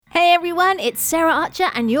everyone, it's Sarah Archer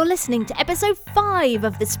and you're listening to episode 5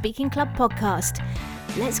 of the Speaking Club podcast.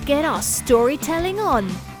 Let's get our storytelling on.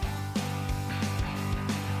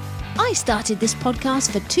 I started this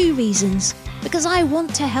podcast for 2 reasons. Because I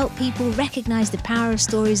want to help people recognise the power of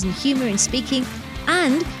stories and humour in speaking,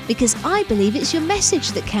 and because I believe it's your message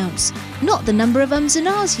that counts, not the number of ums and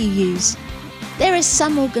ahs you use. There are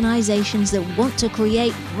some organisations that want to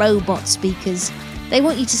create robot speakers. They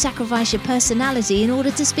want you to sacrifice your personality in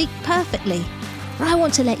order to speak perfectly. But I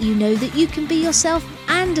want to let you know that you can be yourself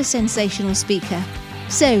and a sensational speaker.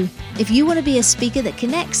 So, if you want to be a speaker that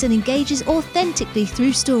connects and engages authentically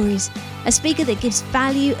through stories, a speaker that gives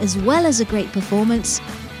value as well as a great performance,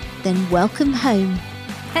 then welcome home.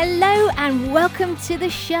 Hello and welcome to the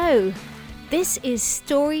show. This is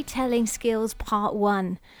Storytelling Skills Part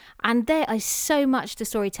 1. And there is so much to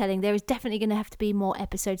storytelling. There is definitely going to have to be more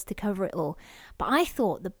episodes to cover it all. But I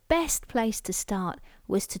thought the best place to start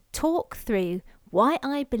was to talk through why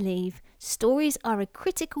I believe stories are a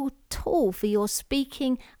critical tool for your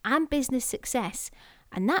speaking and business success.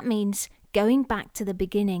 And that means going back to the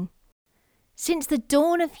beginning. Since the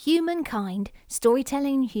dawn of humankind,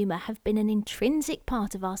 storytelling and humour have been an intrinsic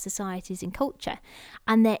part of our societies and culture,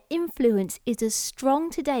 and their influence is as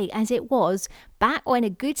strong today as it was back when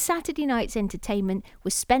a good Saturday night's entertainment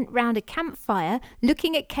was spent round a campfire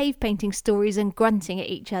looking at cave painting stories and grunting at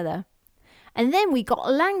each other. And then we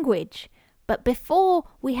got language, but before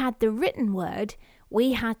we had the written word,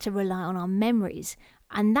 we had to rely on our memories,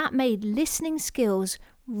 and that made listening skills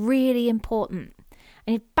really important.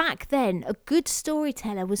 And back then, a good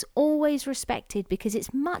storyteller was always respected because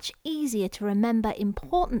it's much easier to remember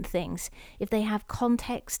important things if they have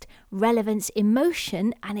context, relevance,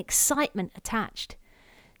 emotion, and excitement attached.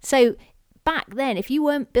 So back then, if you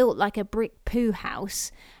weren't built like a brick poo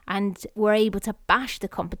house and were able to bash the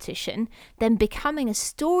competition, then becoming a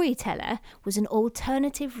storyteller was an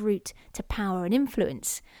alternative route to power and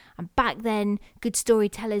influence. And back then, good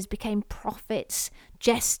storytellers became prophets,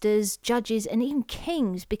 jesters, judges, and even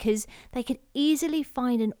kings because they could easily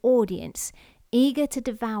find an audience eager to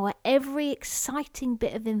devour every exciting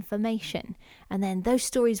bit of information. And then those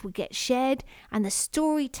stories would get shared, and the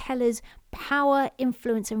storyteller's power,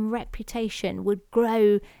 influence, and reputation would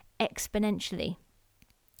grow exponentially.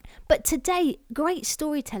 But today, great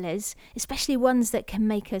storytellers, especially ones that can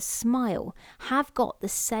make us smile, have got the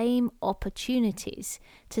same opportunities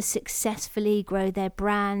to successfully grow their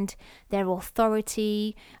brand, their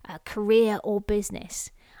authority, career, or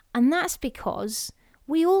business. And that's because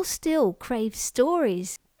we all still crave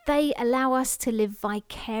stories. They allow us to live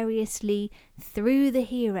vicariously through the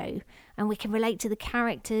hero, and we can relate to the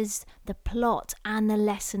characters, the plot, and the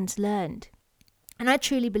lessons learned. And I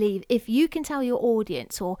truly believe if you can tell your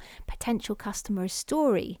audience or potential customer a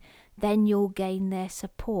story, then you'll gain their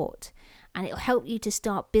support. And it'll help you to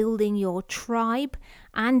start building your tribe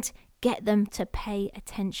and get them to pay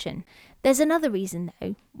attention. There's another reason,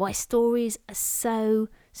 though, why stories are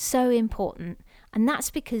so important. And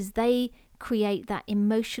that's because they create that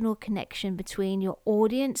emotional connection between your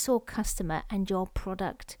audience or customer and your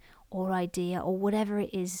product or idea or whatever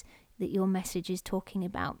it is that your message is talking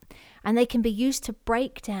about. And they can be used to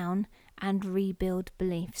break down and rebuild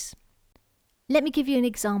beliefs. Let me give you an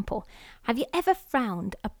example. Have you ever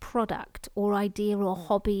found a product or idea or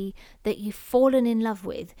hobby that you've fallen in love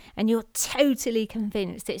with and you're totally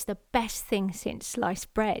convinced it's the best thing since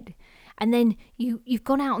sliced bread? And then you've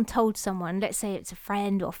gone out and told someone, let's say it's a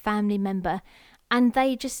friend or family member, and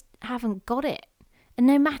they just haven't got it. And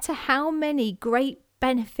no matter how many great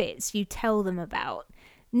benefits you tell them about,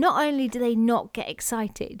 not only do they not get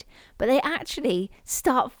excited, but they actually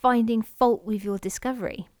start finding fault with your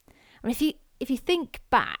discovery. And if you think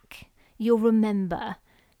back, you'll remember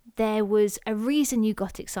there was a reason you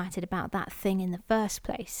got excited about that thing in the first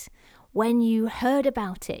place. When you heard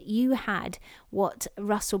about it, you had what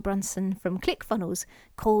Russell Brunson from ClickFunnels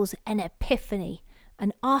calls an epiphany,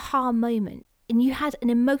 an aha moment. And you had an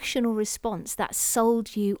emotional response that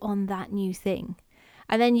sold you on that new thing.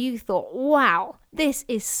 And then you thought, wow, this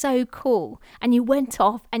is so cool. And you went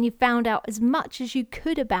off and you found out as much as you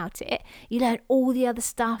could about it. You learned all the other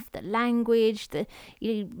stuff, the language,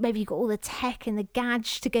 maybe you got all the tech and the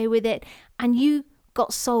gadgets to go with it. And you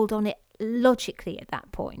got sold on it logically at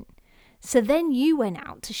that point. So then you went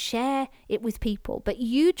out to share it with people, but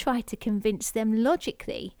you tried to convince them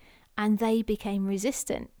logically and they became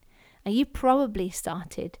resistant. And you probably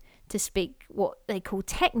started to speak what they call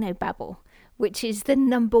technobabble, which is the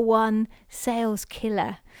number one sales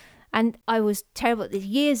killer. And I was terrible at this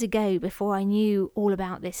years ago before I knew all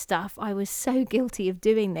about this stuff. I was so guilty of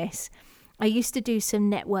doing this. I used to do some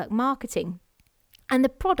network marketing. And the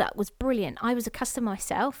product was brilliant. I was a customer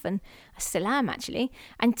myself, and I still am actually.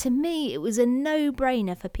 And to me, it was a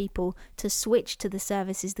no-brainer for people to switch to the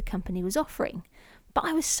services the company was offering. But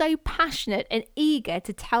I was so passionate and eager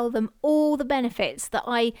to tell them all the benefits that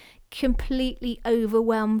I completely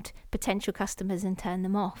overwhelmed potential customers and turned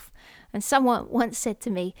them off. And someone once said to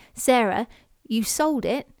me, Sarah, you sold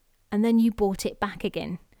it and then you bought it back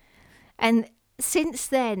again. And since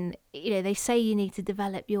then, they say you need to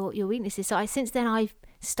develop your weaknesses. So since then, I've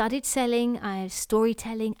studied selling,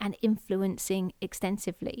 storytelling and influencing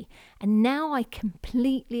extensively. And now I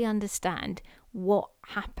completely understand what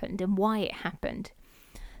happened and why it happened.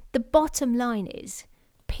 The bottom line is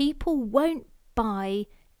people won't buy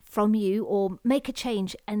from you or make a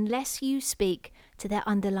change unless you speak to their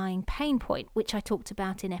underlying pain point, which I talked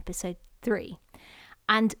about in episode 3.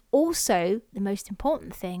 And also, the most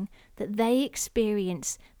important thing, that they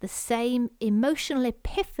experience the same emotional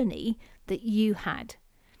epiphany that you had.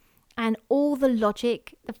 And all the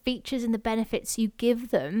logic, the features and the benefits you give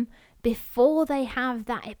them before they have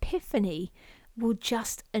that epiphany will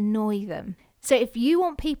just annoy them. So if you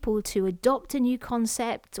want people to adopt a new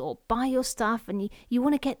concept or buy your stuff and you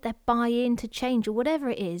want to get their buy-in to change or whatever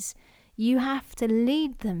it is, you have to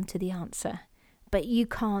lead them to the answer, but you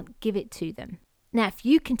can't give it to them. Now, if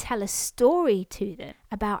you can tell a story to them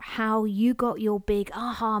about how you got your big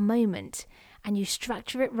aha moment and you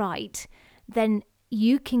structure it right, then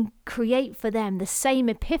you can create for them the same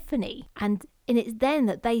epiphany. And it's then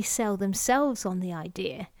that they sell themselves on the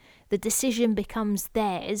idea. The decision becomes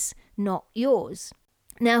theirs, not yours.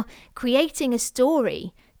 Now, creating a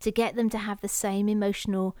story to get them to have the same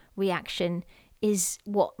emotional reaction is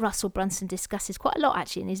what Russell Brunson discusses quite a lot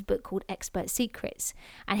actually in his book called Expert Secrets.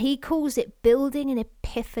 And he calls it building an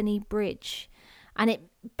epiphany bridge. And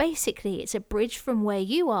it's a bridge from where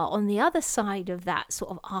you are on the other side of that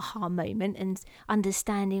sort of aha moment and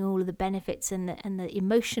understanding all of the benefits and the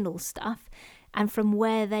emotional stuff, and from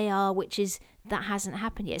where they are, which is that hasn't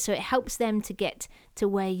happened yet. So it helps them to get to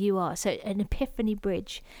where you are. So an epiphany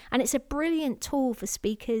bridge. And it's a brilliant tool for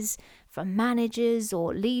speakers, for managers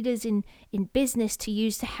or leaders in business to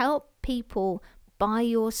use to help people buy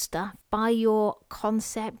your stuff, buy your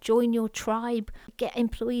concept, join your tribe, get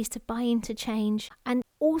employees to buy into change, and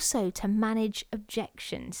also to manage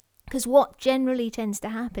objections. Because what generally tends to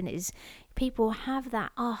happen is people have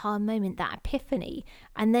that aha moment, that epiphany,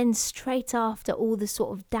 and then straight after all the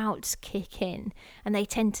sort of doubts kick in, and they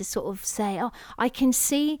tend to sort of say, oh, I can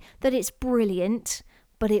see that it's brilliant,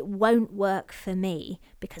 but it won't work for me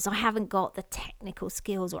because I haven't got the technical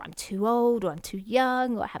skills, or I'm too old, or I'm too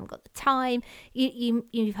young, or I haven't got the time.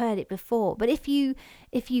 You've heard it before. But if you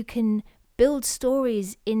can build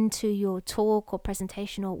stories into your talk or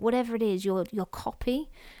presentation or whatever it is, your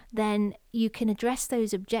copy, then you can address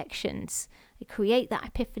those objections, create that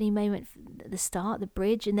epiphany moment at the start, the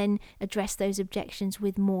bridge, and then address those objections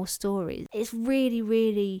with more stories. It's really,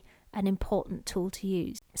 really an important tool to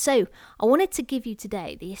use. So I wanted to give you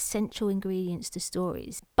today the essential ingredients to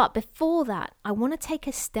stories. But before that, I want to take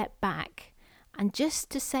a step back and just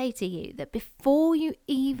to say to you that before you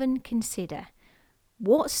even consider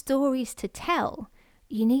what stories to tell,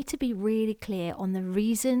 you need to be really clear on the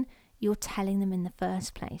reason you're telling them in the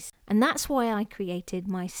first place. And that's why I created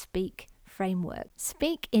my Speak framework.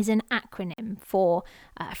 Speak is an acronym for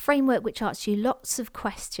a framework which asks you lots of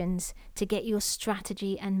questions to get your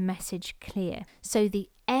strategy and message clear. So the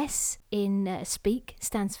S in Speak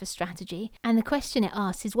stands for strategy, and the question it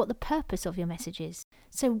asks is what the purpose of your message is.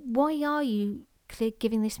 So why are you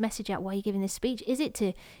giving this message out? Why are you giving this speech? Is it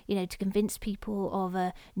to convince people of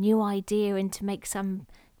a new idea and to make some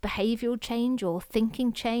behavioral change or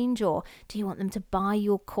thinking change, or do you want them to buy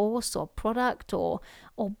your course or product or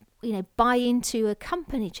buy into a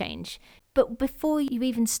company change? But before you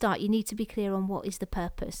even start, you need to be clear on what is the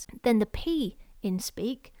purpose. Then the P in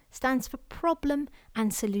Speak stands for problem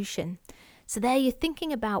and solution. So there you're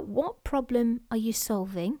thinking about what problem are you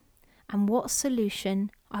solving and what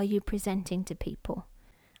solution are you presenting to people.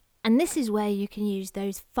 And this is where you can use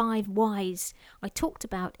those 5 whys I talked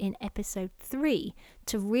about in episode 3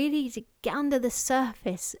 to really get under the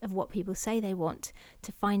surface of what people say they want,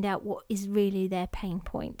 to find out what is really their pain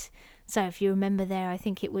point. So if you remember there, I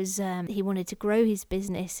think it was he wanted to grow his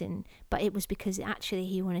business, but it was because actually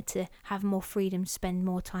he wanted to have more freedom, spend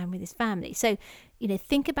more time with his family. So,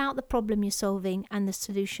 think about the problem you're solving and the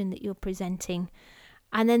solution that you're presenting.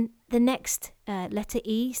 And then the next letter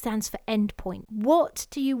E stands for endpoint. What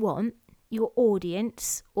do you want your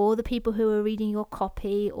audience, or the people who are reading your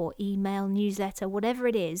copy or email, newsletter, whatever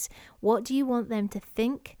it is, what do you want them to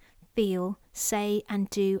think, feel, say and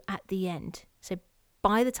do at the end? So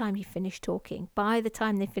by the time you finish talking, by the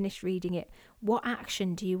time they finish reading it, what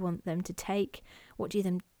action do you want them to take? What do you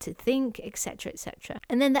want them to think, etc., etc.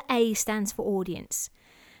 And then the A stands for audience.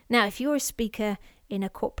 Now, if you're a speaker in a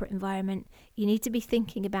corporate environment, you need to be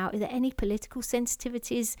thinking about, are there any political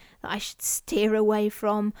sensitivities that I should steer away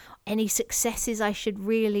from? Any successes I should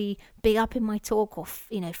really big up in my talk, or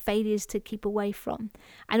failures to keep away from?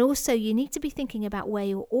 And also, you need to be thinking about where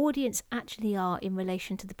your audience actually are in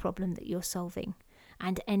relation to the problem that you're solving,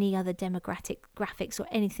 and any other demographic graphics or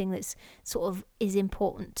anything that's sort of is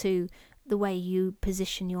important to the way you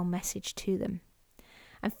position your message to them.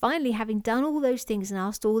 And finally, having done all those things and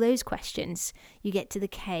asked all those questions, you get to the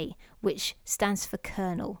K, which stands for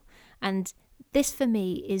kernel. And this for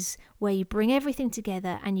me is where you bring everything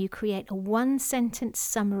together and you create a one-sentence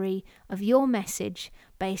summary of your message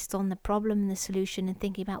based on the problem and the solution, and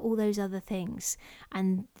thinking about all those other things.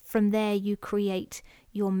 And from there, you create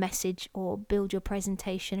your message or build your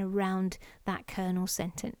presentation around that kernel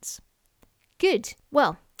sentence. Good.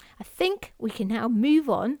 Well, I think we can now move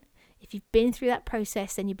on. If you've been through that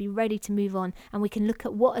process, then you'll be ready to move on, and we can look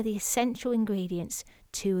at what are the essential ingredients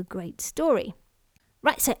to a great story.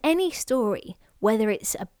 Right, so any story, whether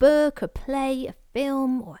it's a book, a play, a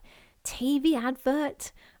film, or TV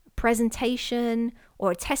advert, a presentation,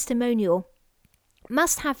 or a testimonial,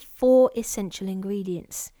 must have 4 essential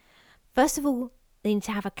ingredients. First of all, they need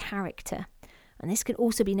to have a character, and this can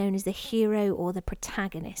also be known as the hero or the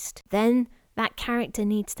protagonist. Then that character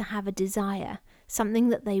needs to have a desire, something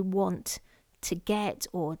that they want to get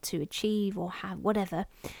or to achieve or have, whatever.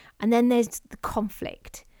 And then there's the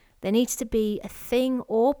conflict. There needs to be a thing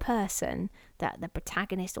or person that the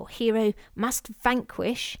protagonist or hero must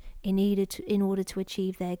vanquish in order to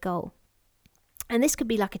achieve their goal. And this could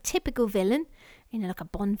be like a typical villain, like a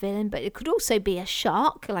Bond villain, but it could also be a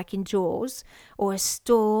shark, like in Jaws, or a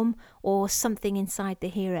storm, or something inside the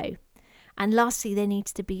hero. And lastly, there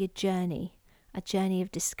needs to be a journey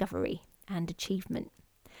of discovery and achievement.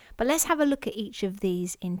 But let's have a look at each of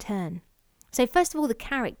these in turn. So first of all, the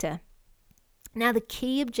character. Now, the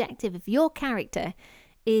key objective of your character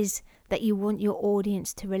is that you want your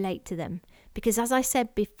audience to relate to them. Because as I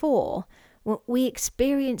said before, we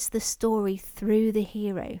experience the story through the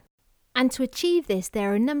hero. And to achieve this,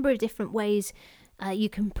 there are a number of different ways you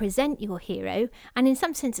can present your hero. And in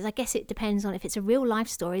some senses, I guess it depends on if it's a real life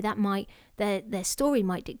story, their story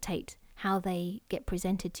might dictate how they get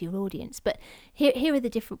presented to your audience. But here are the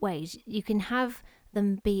different ways. You can have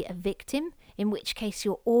them be a victim, in which case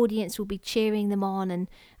your audience will be cheering them on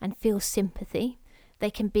and feel sympathy.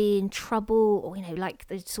 They can be in trouble, or like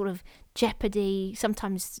the sort of jeopardy.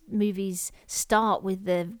 Sometimes movies start with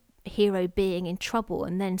the hero being in trouble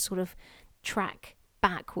and then sort of track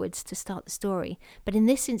backwards to start the story. But in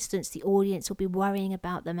this instance, the audience will be worrying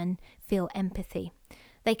about them and feel empathy.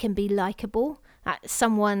 They can be likable,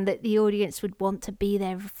 someone that the audience would want to be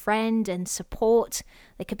their friend and support.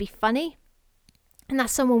 They could be funny, and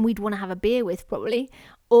that's someone we'd want to have a beer with probably.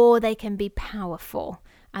 Or they can be powerful,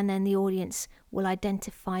 and then the audience will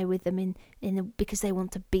identify with them because they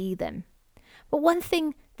want to be them. But one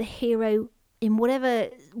thing the hero, in whatever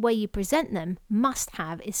way you present them, must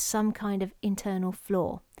have is some kind of internal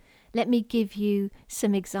flaw. Let me give you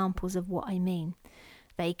some examples of what I mean.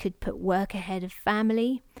 They could put work ahead of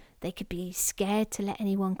family. They could be scared to let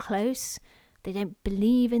anyone close. They don't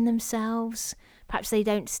believe in themselves. Perhaps they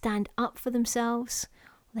don't stand up for themselves.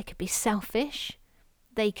 They could be selfish.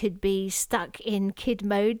 They could be stuck in kid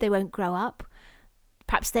mode. They won't grow up.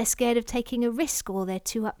 Perhaps they're scared of taking a risk, or they're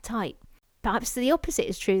too uptight. Perhaps the opposite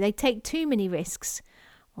is true. They take too many risks.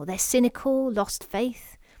 Or they're cynical, lost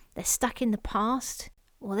faith. They're stuck in the past.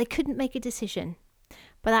 Or they couldn't make a decision.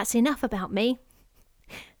 But that's enough about me.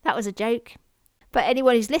 That was a joke. But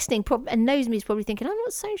anyone who's listening and knows me is probably thinking, I'm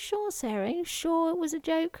not so sure, Sarah. Are you sure it was a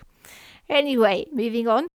joke? Anyway, moving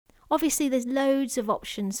on. Obviously, there's loads of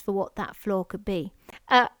options for what that flaw could be.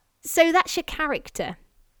 So that's your character.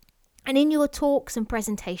 And in your talks and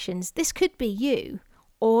presentations, this could be you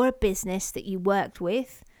or a business that you worked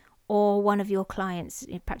with or one of your clients,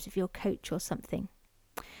 perhaps if you're a coach or something.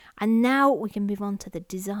 And now we can move on to the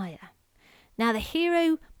desire. Now, the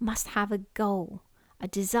hero must have a goal, a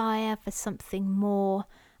desire for something more.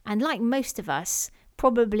 And like most of us,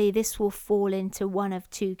 probably this will fall into one of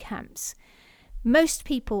two camps. Most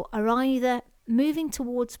people are either moving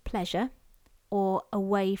towards pleasure or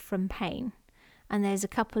away from pain. And there's a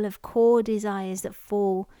couple of core desires that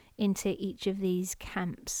fall into each of these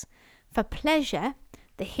camps. For pleasure,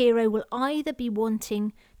 the hero will either be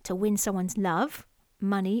wanting to win someone's love,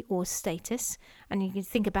 money or status. And you can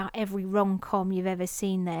think about every rom-com you've ever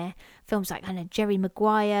seen there. Films like, Jerry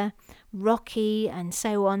Maguire, Rocky, and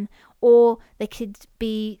so on. Or they could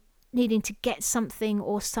be needing to get something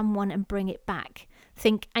or someone and bring it back.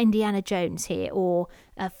 Think Indiana Jones here, or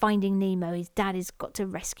Finding Nemo. His dad has got to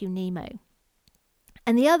rescue Nemo.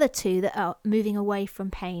 And the other two that are moving away from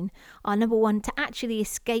pain are, number one, to actually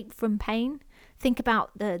escape from pain. Think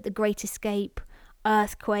about the Great Escape,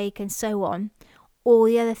 earthquake, and so on. Or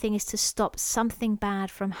the other thing is to stop something bad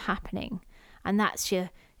from happening. And that's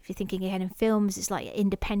if you're thinking again in films, it's like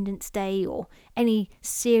Independence Day or any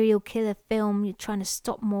serial killer film. You're trying to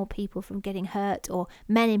stop more people from getting hurt, or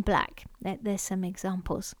Men in Black. There's some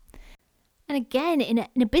examples. And again, in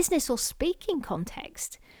a business or speaking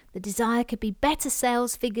context, the desire could be better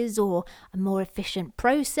sales figures or a more efficient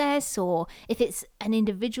process. Or if it's an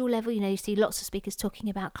individual level, you see lots of speakers talking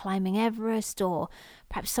about climbing Everest, or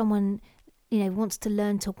perhaps someone, wants to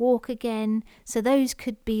learn to walk again. So those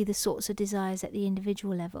could be the sorts of desires at the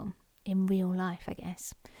individual level in real life, I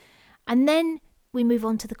guess. And then we move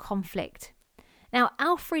on to the conflict. Now,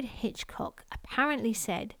 Alfred Hitchcock apparently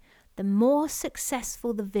said, the more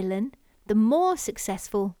successful the villain, the more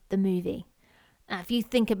successful the movie. Now, if you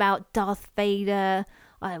think about Darth Vader,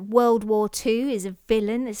 World War II is a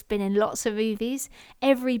villain that's been in lots of movies.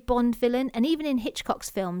 Every Bond villain, and even in Hitchcock's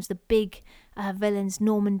films, the big villains,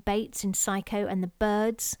 Norman Bates in Psycho, and the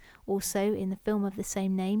Birds, also in the film of the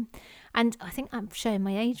same name. And I think I'm showing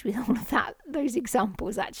my age with all of those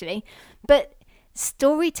examples, actually. But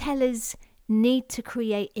storytellers need to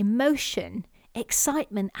create emotion,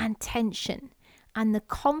 excitement, and tension. And the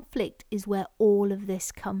conflict is where all of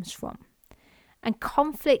this comes from. And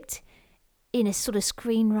conflict in a sort of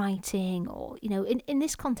screenwriting, or, in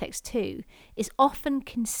this context too, is often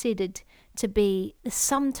considered to be the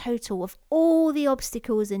sum total of all the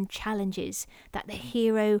obstacles and challenges that the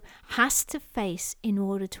hero has to face in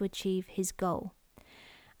order to achieve his goal.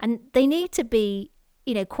 And they need to be,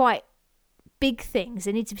 quite big things.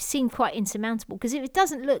 They need to seem quite insurmountable, because if it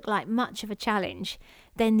doesn't look like much of a challenge,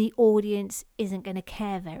 then the audience isn't going to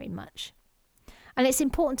care very much. And it's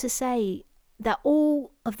important to say that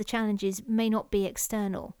all of the challenges may not be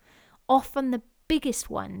external. Often the biggest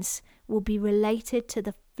ones will be related to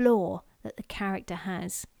the flaw that the character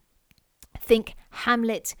has. Think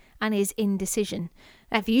Hamlet and his indecision.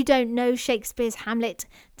 If you don't know Shakespeare's Hamlet,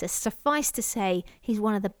 to suffice to say, he's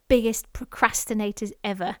one of the biggest procrastinators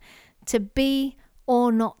ever. To be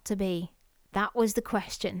or not to be? That was the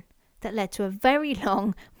question that led to a very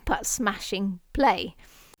long but smashing play.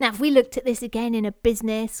 Now, if we looked at this again in a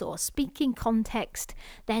business or speaking context,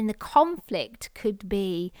 then the conflict could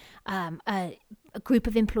be a group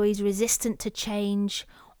of employees resistant to change,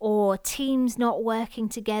 or teams not working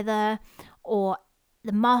together, or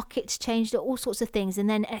the market's changed, or all sorts of things. And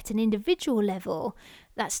then at an individual level,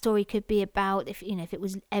 that story could be about if it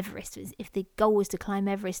was Everest, if the goal was to climb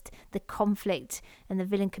Everest, the conflict and the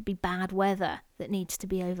villain could be bad weather that needs to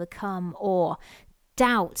be overcome, or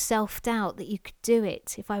doubt, self-doubt that you could do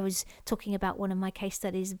it. If I was talking about one of my case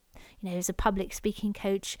studies, as a public speaking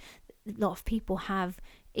coach, a lot of people have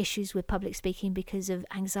issues with public speaking because of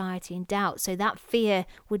anxiety and doubt. So that fear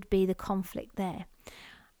would be the conflict there.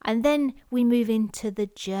 And then we move into the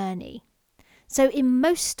journey. So in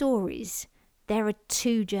most stories, there are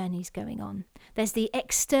two journeys going on. There's the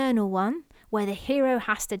external one, where the hero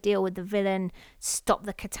has to deal with the villain, stop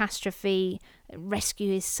the catastrophe,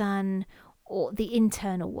 rescue his son, or the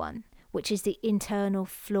internal one, which is the internal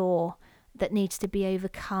flaw that needs to be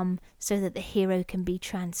overcome so that the hero can be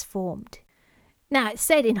transformed. Now, it's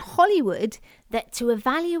said in Hollywood that to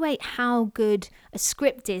evaluate how good a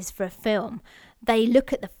script is for a film, they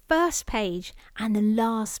look at the first page and the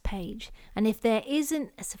last page. And if there isn't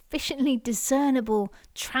a sufficiently discernible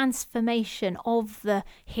transformation of the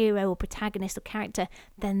hero or protagonist or character,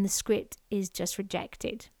 then the script is just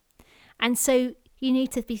rejected. And so you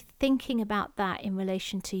need to be thinking about that in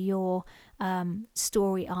relation to your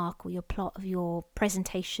story arc or your plot of your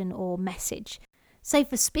presentation or message. So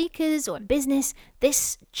for speakers or in business,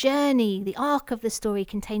 this journey, the arc of the story,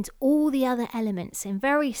 contains all the other elements in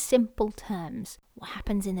very simple terms. What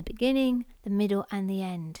happens in the beginning, the middle, and the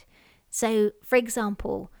end. So, for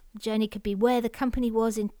example, the journey could be where the company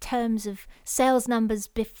was in terms of sales numbers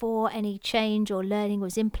before any change or learning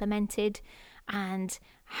was implemented, and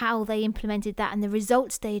how they implemented that and the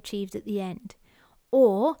results they achieved at the end.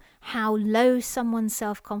 Or how low someone's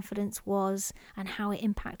self-confidence was and how it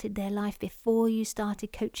impacted their life before you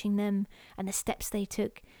started coaching them, and the steps they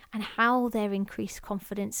took, and how their increased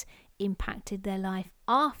confidence impacted their life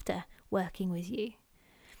after working with you.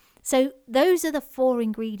 So those are the four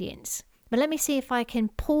ingredients But let me see if I can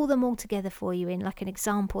pull them all together for you in like an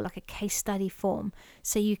example, like a case study form,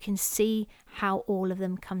 so you can see how all of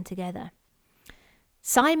them come together.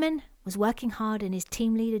 Simon was working hard in his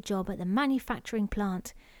team leader job at the manufacturing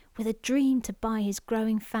plant with a dream to buy his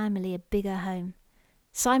growing family a bigger home.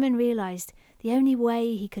 Simon realized the only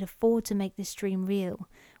way he could afford to make this dream real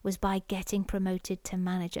was by getting promoted to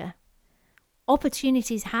manager.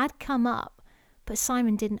 Opportunities had come up, but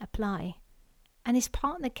Simon didn't apply. And his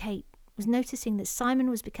partner Kate was noticing that Simon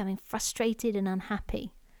was becoming frustrated and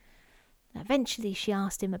unhappy. Eventually she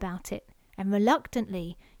asked him about it, and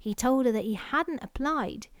reluctantly he told her that he hadn't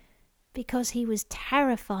applied because he was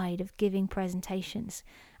terrified of giving presentations.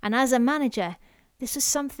 And as a manager, this was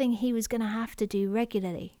something he was going to have to do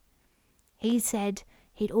regularly. He said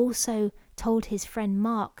he'd also told his friend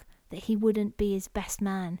Mark that he wouldn't be his best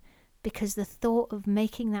man because the thought of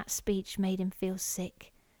making that speech made him feel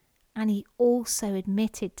sick. And he also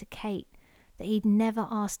admitted to Kate that he'd never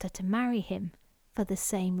asked her to marry him for the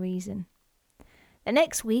same reason. The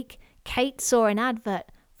next week, Kate saw an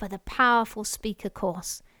advert for the Powerful Speaker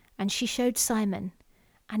course, and she showed Simon,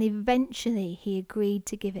 and eventually he agreed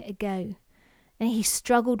to give it a go. And he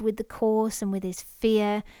struggled with the course and with his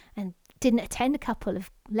fear and didn't attend a couple of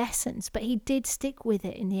lessons, but he did stick with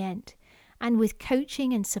it in the end. And with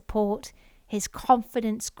coaching and support, his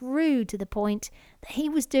confidence grew to the point that he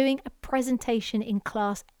was doing a presentation in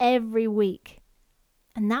class every week.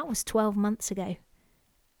 And that was 12 months ago.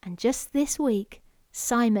 And just this week,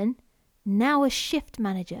 Simon, now a shift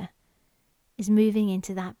manager, is moving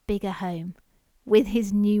into that bigger home with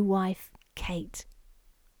his new wife, Kate.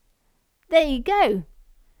 There you go.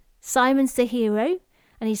 Simon's the hero,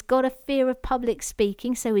 and he's got a fear of public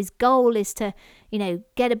speaking, so his goal is to,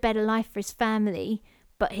 get a better life for his family,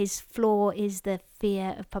 but his flaw is the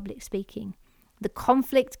fear of public speaking. The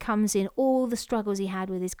conflict comes in all the struggles he had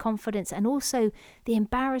with his confidence and also the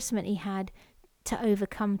embarrassment he had to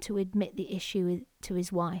overcome to admit the issue to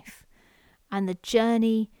his wife. And the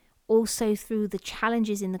journey also through the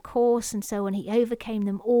challenges in the course and so on, he overcame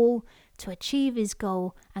them all to achieve his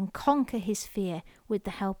goal and conquer his fear with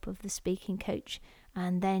the help of the speaking coach.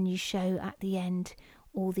 And then you show at the end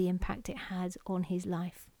all the impact it had on his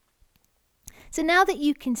life. So now that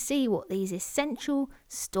you can see what these essential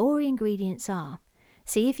story ingredients are,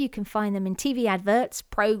 see if you can find them in TV adverts,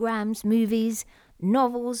 programs, movies,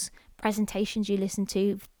 novels, presentations you listen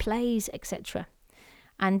to, plays, etc.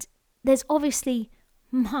 And there's obviously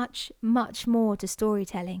much, much more to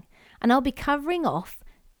storytelling. And I'll be covering off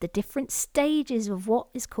the different stages of what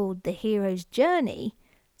is called the hero's journey,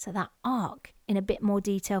 so that arc, in a bit more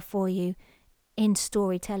detail for you in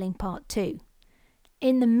Storytelling Part 2.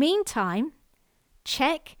 In the meantime,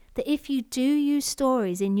 check that if you do use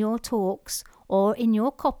stories in your talks or in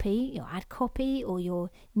your copy, your ad copy or your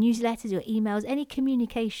newsletters, your emails, any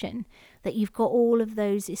communication, that you've got all of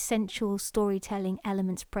those essential storytelling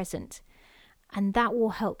elements present. And that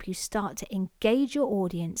will help you start to engage your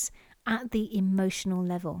audience at the emotional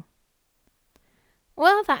level.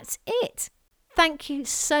 Well, that's it. Thank you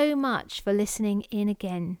so much for listening in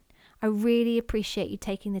again. I really appreciate you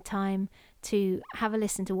taking the time to have a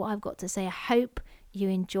listen to what I've got to say. I hope you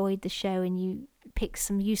enjoyed the show and you picked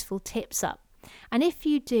some useful tips up. And if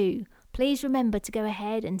you do, please remember to go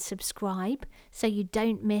ahead and subscribe so you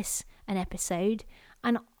don't miss an episode.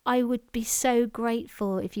 And I would be so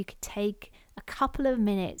grateful if you could take a couple of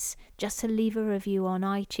minutes just to leave a review on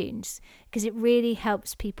iTunes, because it really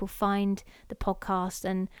helps people find the podcast,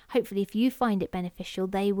 and hopefully if you find it beneficial,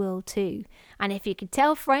 they will too. And if you could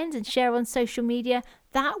tell friends and share on social media,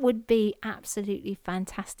 that would be absolutely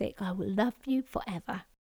fantastic. I will love you forever.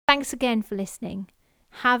 Thanks again for listening.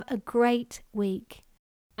 Have a great week.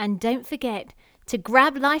 And don't forget to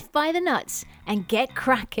grab life by the nuts and get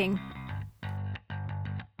cracking.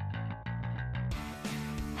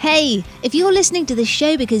 Hey, if you're listening to this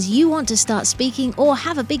show because you want to start speaking or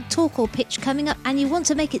have a big talk or pitch coming up and you want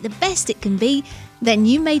to make it the best it can be, then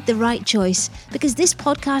you made the right choice, because this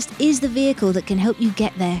podcast is the vehicle that can help you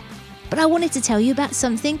get there. But I wanted to tell you about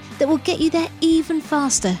something that will get you there even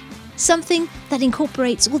faster. Something that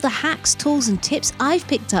incorporates all the hacks, tools and tips I've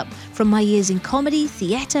picked up from my years in comedy,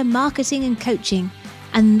 theatre, marketing and coaching.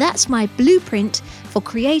 And that's my blueprint for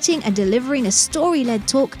creating and delivering a story-led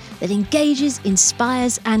talk that engages,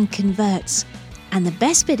 inspires and converts. And the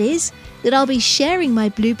best bit is that I'll be sharing my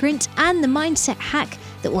blueprint and the mindset hack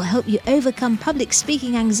that will help you overcome public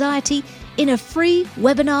speaking anxiety in a free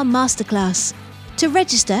webinar masterclass. To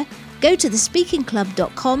register, go to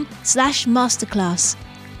thespeakingclub.com/masterclass.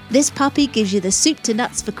 This puppy gives you the soup to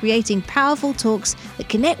nuts for creating powerful talks that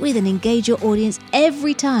connect with and engage your audience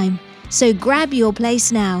every time. So grab your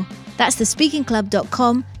place now. That's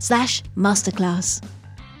thespeakingclub.com/masterclass.